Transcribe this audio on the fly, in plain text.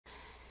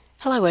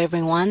Hello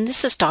everyone,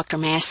 this is Dr.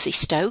 Massey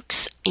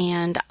Stokes,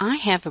 and I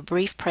have a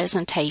brief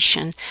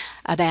presentation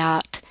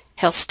about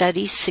Health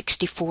Studies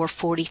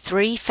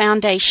 6443,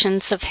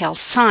 Foundations of Health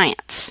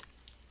Science.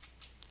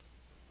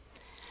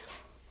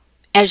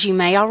 As you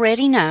may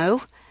already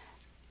know,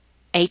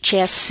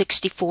 HS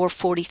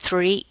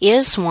 6443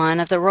 is one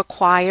of the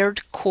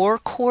required core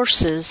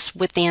courses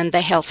within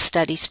the Health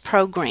Studies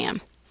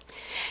program.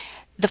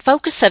 The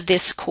focus of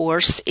this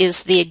course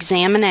is the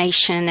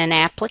examination and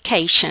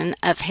application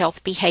of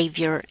health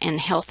behavior and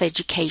health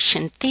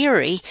education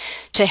theory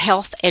to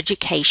health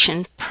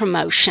education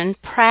promotion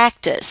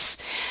practice.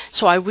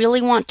 So I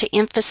really want to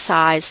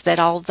emphasize that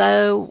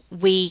although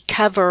we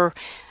cover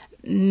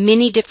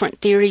many different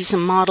theories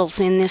and models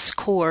in this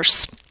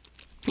course,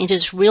 it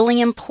is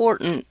really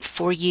important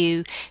for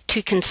you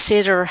to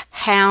consider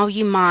how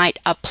you might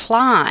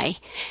apply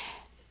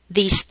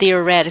these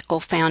theoretical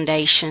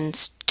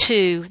foundations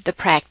to the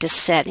practice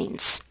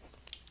settings.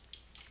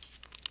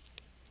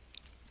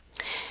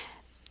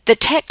 The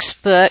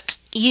textbook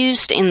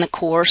used in the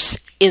course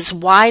is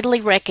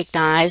widely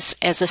recognized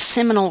as a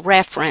seminal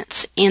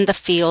reference in the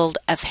field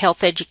of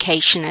health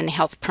education and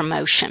health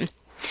promotion.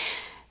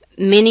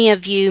 Many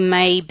of you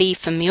may be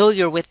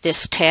familiar with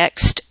this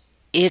text.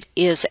 It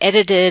is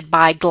edited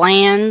by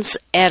Glanz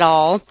et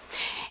al.,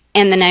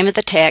 and the name of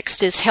the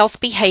text is Health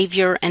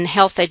Behavior and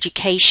Health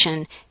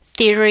Education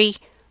Theory,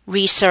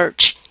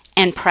 Research,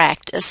 and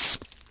Practice.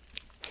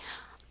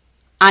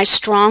 I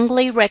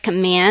strongly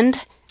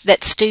recommend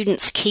that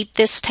students keep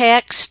this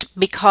text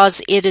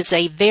because it is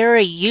a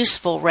very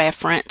useful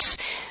reference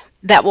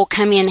that will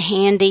come in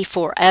handy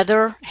for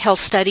other health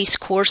studies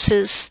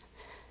courses,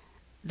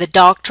 the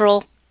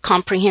doctoral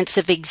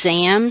comprehensive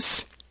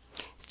exams,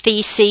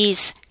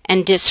 theses,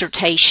 and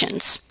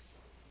dissertations.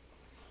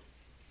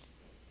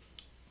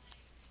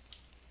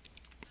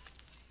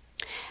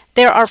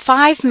 There are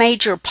 5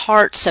 major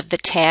parts of the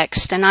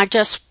text, and I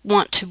just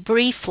want to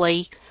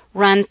briefly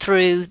run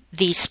through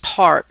these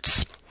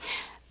parts.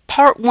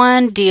 Part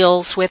 1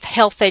 deals with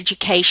health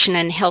education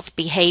and health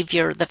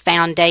behavior, the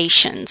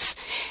foundations.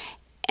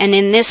 And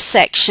in this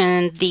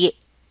section, the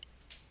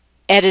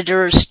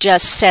editors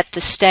just set the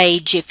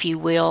stage, if you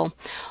will,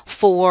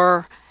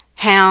 for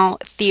how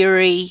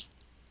theory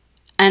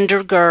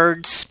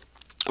undergirds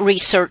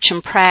research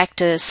and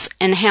practice,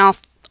 and how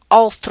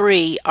all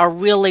 3 are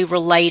really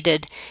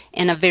related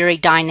in a very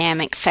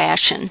dynamic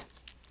fashion.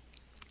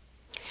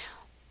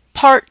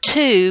 Part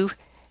 2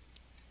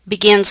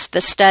 begins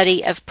the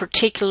study of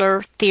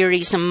particular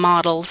theories and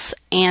models,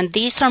 and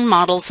these are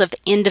models of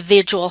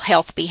individual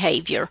health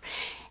behavior.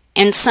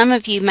 And some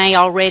of you may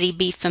already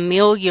be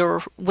familiar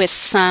with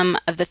some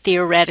of the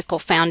theoretical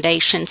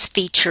foundations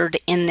featured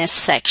in this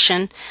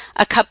section.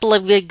 A couple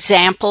of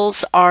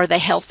examples are the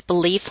health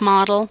belief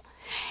model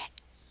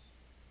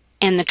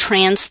and the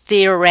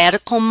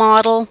trans-theoretical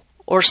model,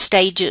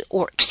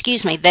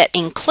 that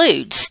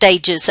includes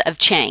stages of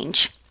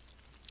change.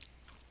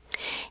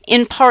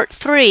 In Part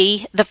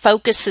 3, the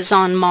focus is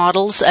on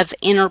models of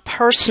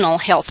interpersonal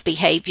health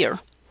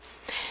behavior.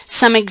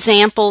 Some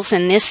examples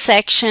in this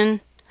section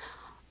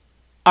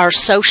are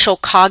social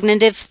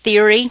cognitive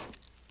theory,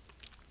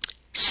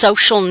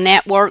 social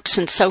networks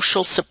and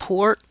social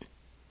support,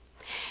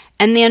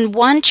 and then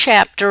one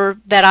chapter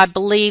that I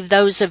believe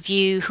those of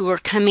you who are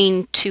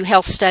coming to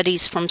health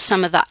studies from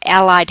some of the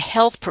allied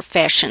health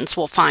professions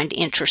will find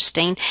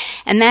interesting,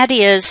 and that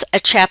is a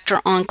chapter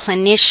on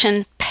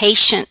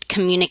clinician-patient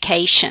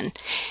communication.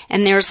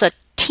 And there's a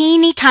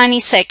teeny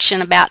tiny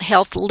section about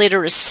health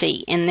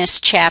literacy in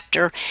this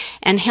chapter,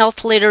 and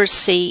health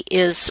literacy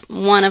is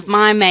one of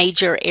my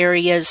major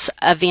areas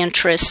of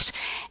interest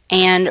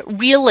and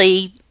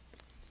really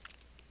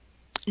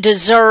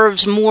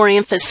deserves more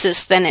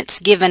emphasis than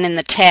it's given in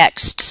the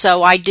text,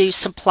 so I do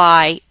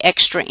supply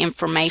extra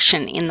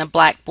information in the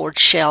Blackboard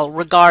shell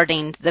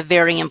regarding the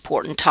very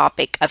important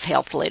topic of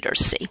health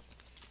literacy.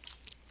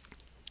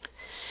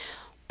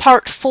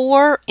 Part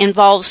 4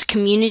 involves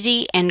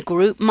community and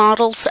group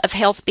models of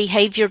health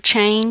behavior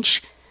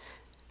change.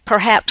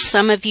 Perhaps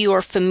some of you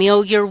are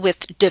familiar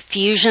with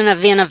diffusion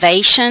of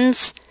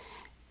innovations,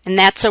 and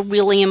that's a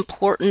really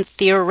important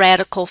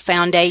theoretical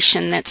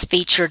foundation that's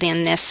featured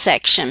in this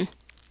section.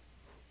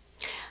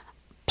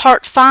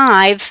 Part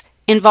 5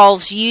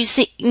 involves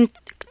using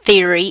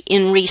theory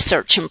in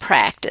research and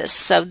practice.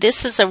 So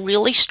this is a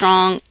really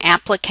strong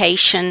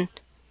application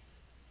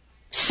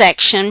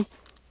section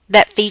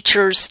that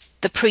features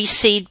the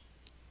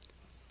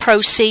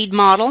precede-proceed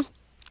model,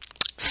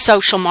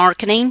 social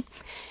marketing,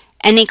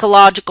 and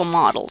ecological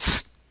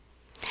models.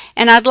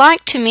 And I'd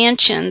like to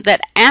mention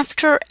that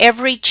after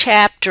every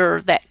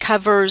chapter that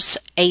covers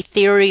a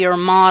theory or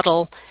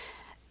model,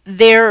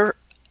 there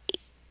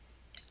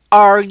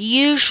are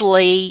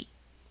usually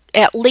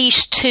at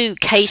least 2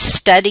 case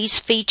studies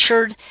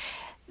featured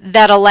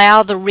that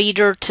allow the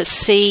reader to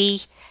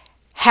see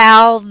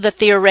how the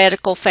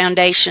theoretical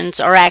foundations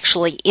are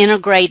actually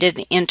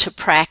integrated into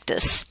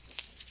practice.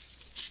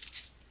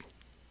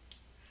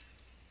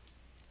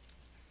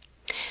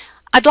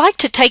 I'd like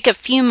to take a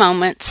few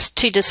moments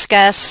to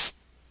discuss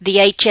the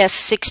HS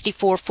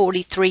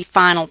 6443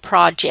 final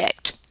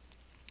project.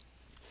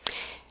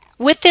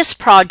 With this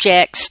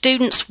project,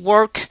 students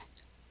work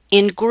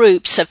in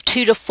groups of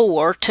 2 to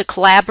 4 to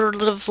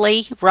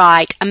collaboratively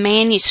write a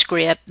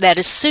manuscript that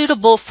is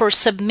suitable for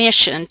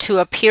submission to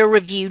a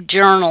peer-reviewed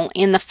journal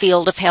in the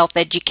field of health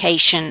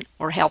education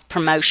or health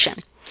promotion.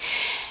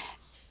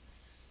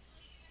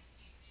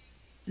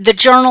 The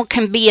journal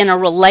can be in a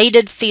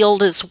related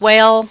field as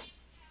well,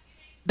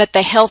 but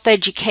the health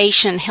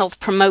education, health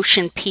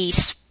promotion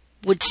piece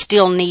would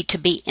still need to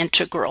be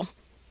integral.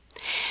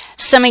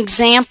 Some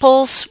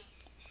examples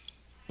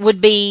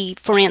would be,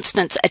 for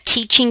instance, a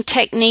teaching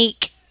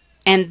technique,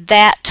 and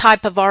that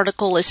type of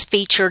article is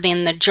featured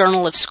in the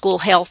Journal of School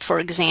Health, for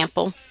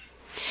example.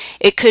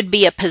 It could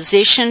be a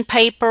position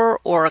paper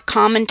or a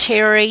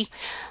commentary,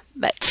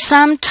 but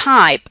some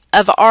type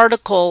of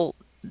article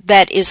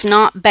that is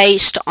not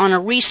based on a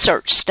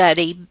research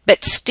study,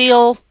 but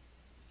still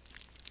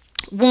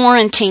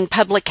warranting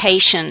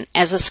publication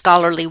as a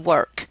scholarly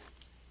work.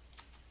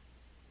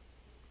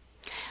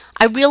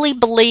 I really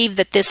believe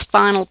that this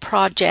final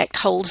project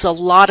holds a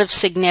lot of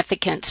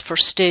significance for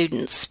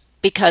students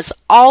because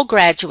all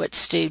graduate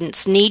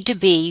students need to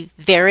be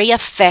very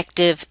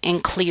effective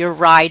and clear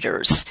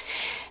writers.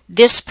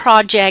 This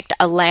project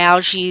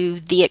allows you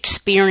the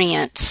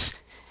experience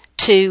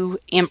to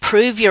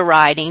improve your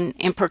writing,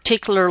 and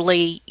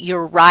particularly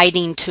your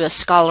writing to a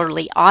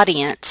scholarly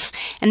audience.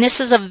 And this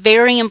is a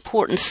very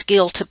important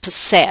skill to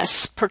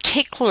possess,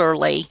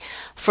 particularly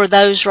for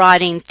those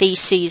writing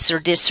theses or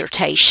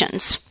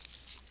dissertations.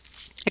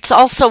 It's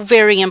also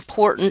very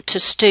important to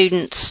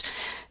students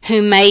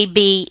who may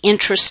be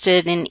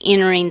interested in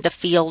entering the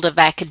field of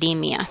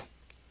academia.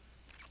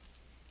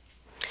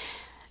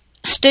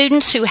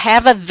 Students who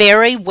have a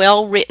very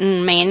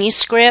well-written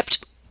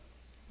manuscript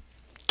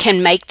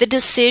can make the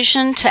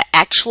decision to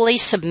actually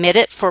submit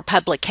it for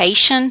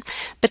publication,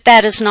 but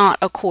that is not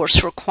a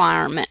course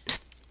requirement.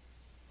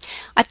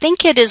 I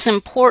think it is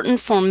important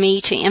for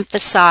me to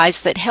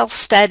emphasize that health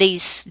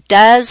studies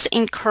does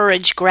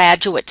encourage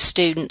graduate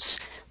students,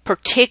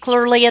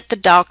 particularly at the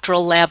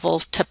doctoral level,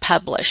 to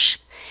publish.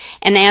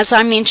 And as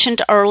I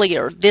mentioned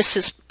earlier, this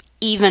is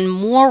even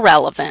more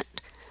relevant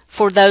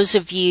for those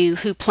of you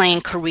who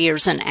plan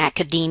careers in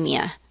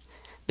academia,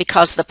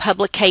 because the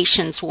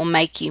publications will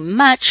make you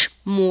much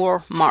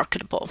more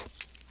marketable.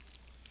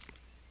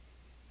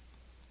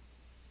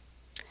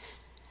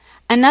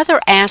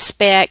 Another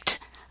aspect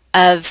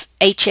of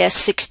HS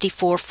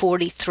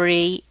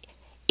 6443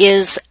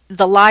 is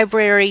the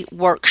library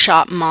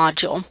workshop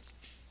module.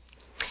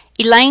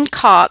 Elaine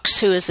Cox,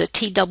 who is a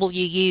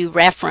TWU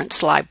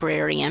reference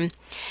librarian,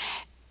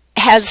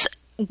 has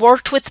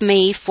worked with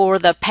me for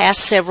the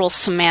past several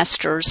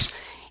semesters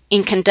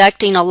in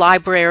conducting a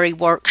library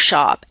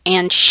workshop,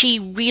 and she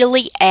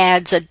really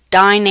adds a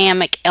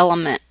dynamic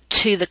element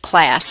to the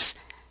class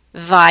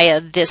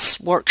via this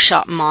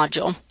workshop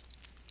module.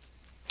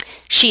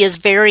 She is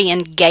very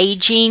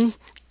engaging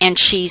and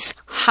she's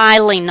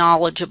highly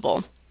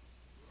knowledgeable.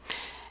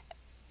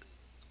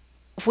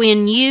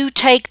 When you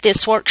take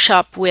this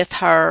workshop with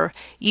her,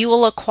 you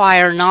will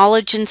acquire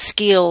knowledge and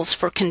skills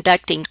for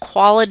conducting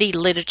quality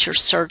literature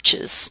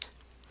searches.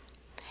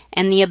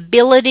 And the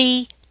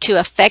ability to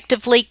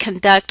effectively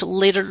conduct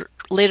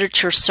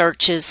literature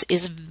searches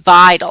is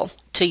vital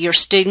to your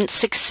students'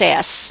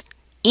 success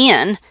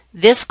in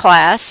this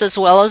class as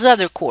well as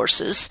other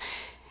courses,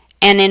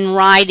 and in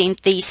writing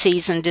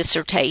theses and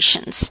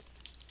dissertations.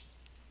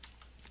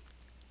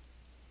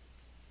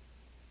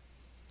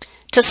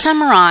 To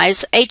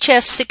summarize,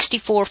 HS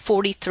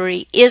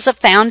 6443 is a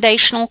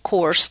foundational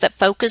course that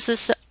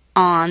focuses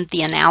on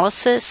the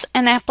analysis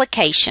and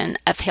application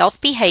of health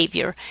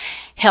behavior,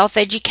 health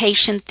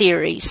education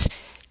theories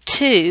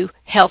to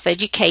health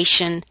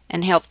education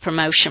and health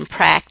promotion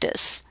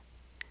practice.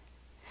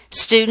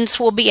 Students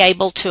will be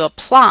able to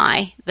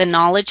apply the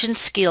knowledge and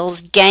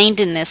skills gained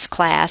in this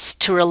class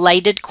to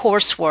related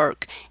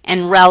coursework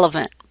and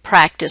relevant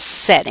practice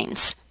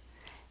settings.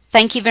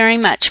 Thank you very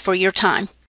much for your time.